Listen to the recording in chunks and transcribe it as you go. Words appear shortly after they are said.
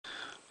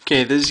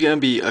Okay, this is going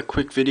to be a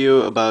quick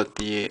video about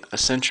the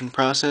ascension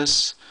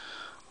process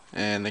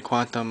and the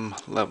quantum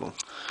level.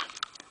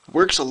 It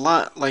works a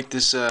lot like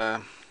this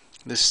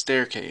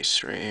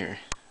staircase right here.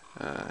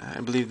 I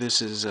believe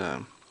this is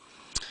a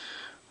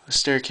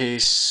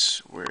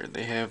staircase where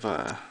they have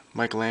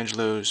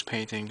Michelangelo's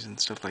paintings and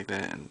stuff like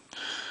that.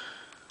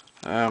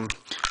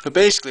 But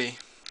basically,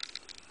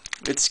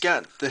 it's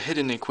got the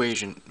hidden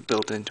equation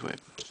built into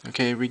it.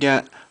 Okay, we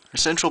got our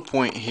central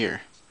point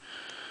here.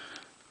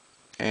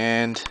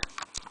 And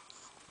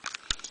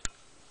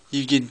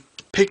you could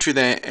picture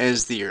that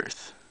as the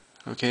Earth,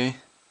 okay?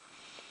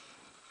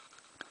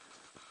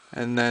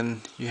 And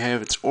then you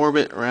have its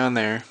orbit around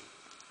there.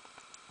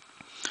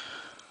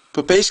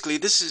 But basically,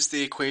 this is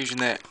the equation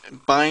that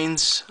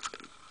binds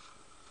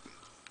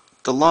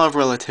the law of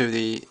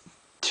relativity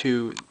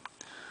to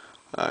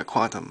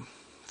quantum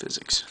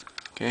physics,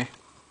 okay?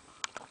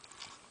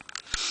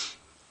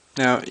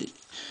 Now,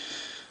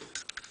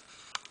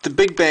 the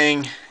Big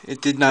Bang,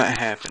 it did not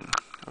happen,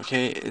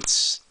 okay?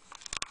 It's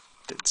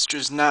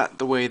just not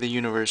the way the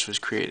universe was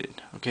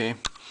created, okay?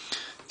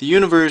 The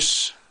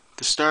universe,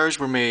 the stars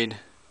were made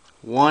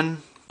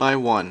one by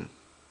one,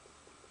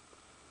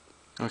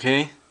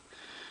 okay?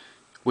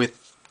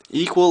 With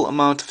equal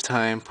amount of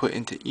time put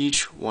into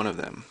each one of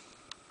them.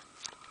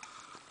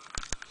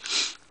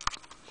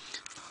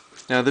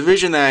 Now, the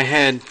vision that I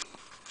had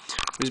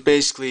was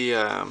basically,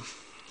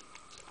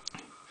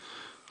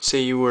 say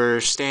you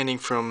were standing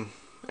from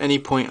any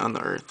point on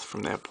the Earth,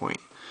 from that point,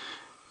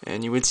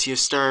 and you would see a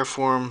star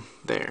form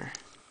there,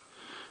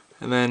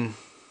 and then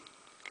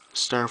a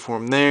star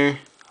form there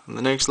on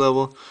the next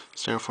level,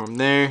 star form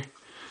there,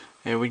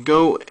 and we'd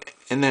go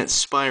in that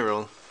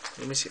spiral.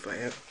 Let me see if I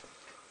have.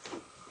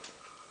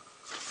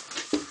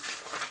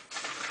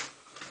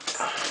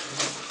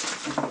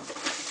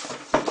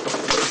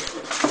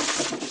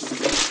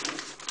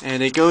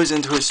 And it goes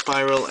into a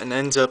spiral and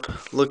ends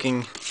up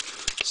looking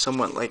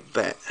somewhat like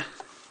that,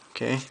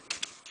 okay?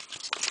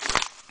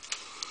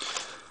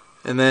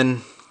 And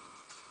then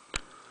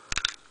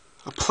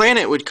a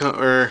planet would come,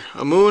 or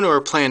a moon or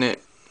a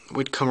planet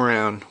would come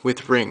around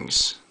with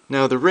rings.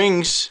 Now the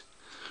rings,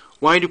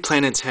 why do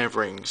planets have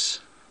rings?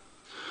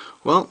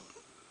 Well,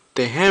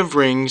 they have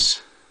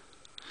rings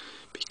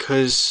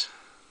because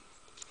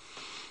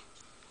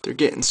they're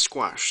getting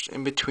squashed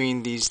in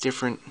between these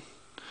different,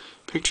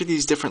 picture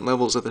these different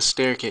levels of the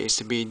staircase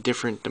to be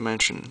different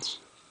dimensions.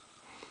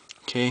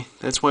 Okay,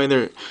 that's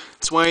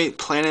why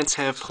planets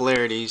have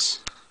polarities,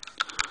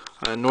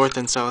 north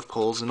and south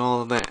poles and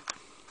all of that.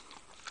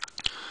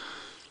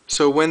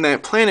 So when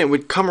that planet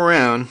would come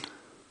around,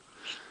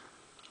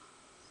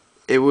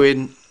 it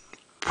would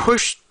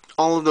push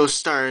all of those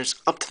stars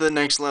up to the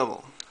next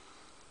level.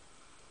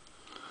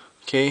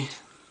 Okay?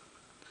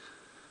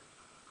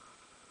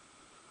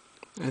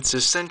 It's an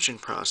ascension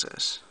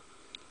process.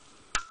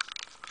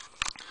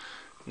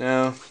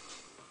 Now,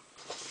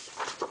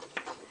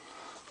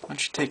 why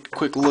don't you take a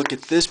quick look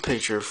at this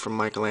picture from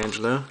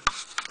Michelangelo.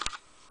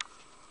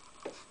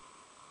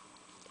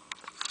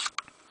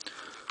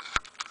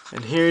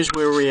 And here's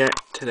where we're at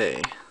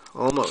today,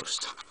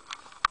 almost.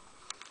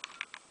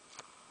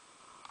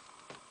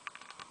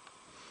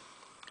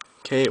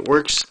 Okay, it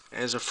works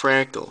as a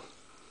fractal.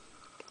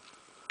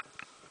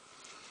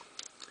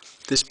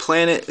 This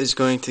planet is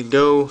going to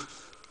go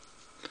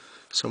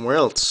somewhere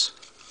else,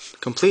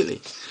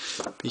 completely,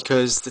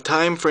 because the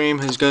time frame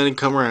is going to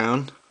come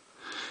around,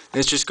 and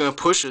it's just going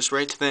to push us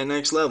right to that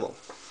next level.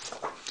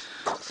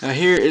 Now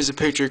here is a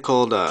picture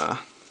called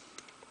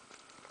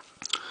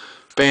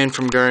Banned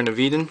from Garden of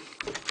Eden.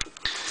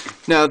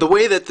 Now the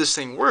way that this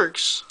thing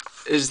works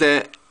is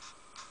that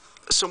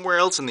somewhere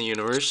else in the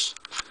universe,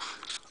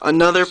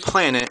 another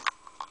planet,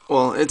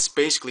 well, it's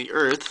basically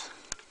Earth,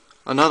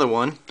 another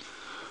one,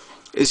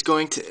 is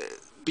going to,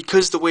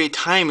 because the way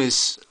time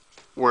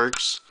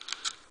works,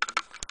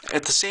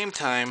 at the same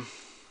time,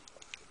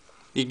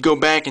 you go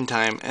back in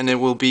time and it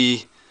will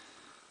be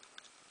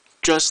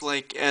just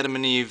like Adam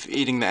and Eve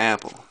eating the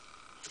apple.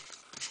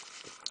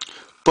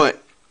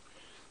 But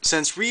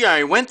since we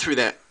already went through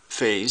that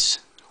phase,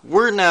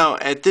 we're now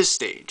at this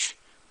stage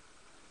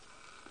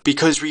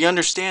because we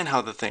understand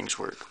how the things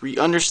work. We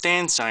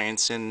understand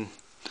science and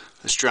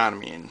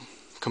astronomy and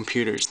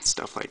computers and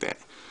stuff like that.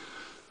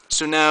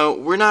 So now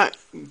we're not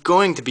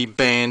going to be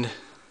banned,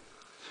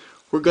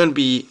 we're going to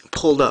be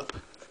pulled up.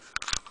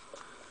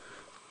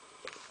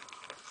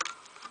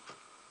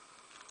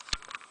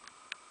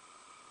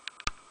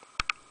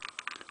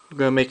 We're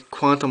going to make a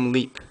quantum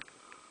leap.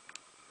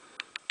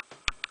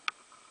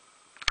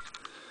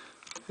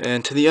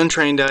 And to the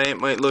untrained eye, it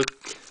might look,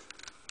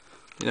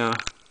 you know,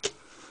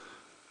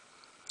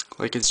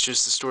 like it's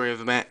just the story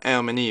of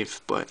Adam and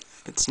Eve, but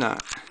it's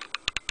not.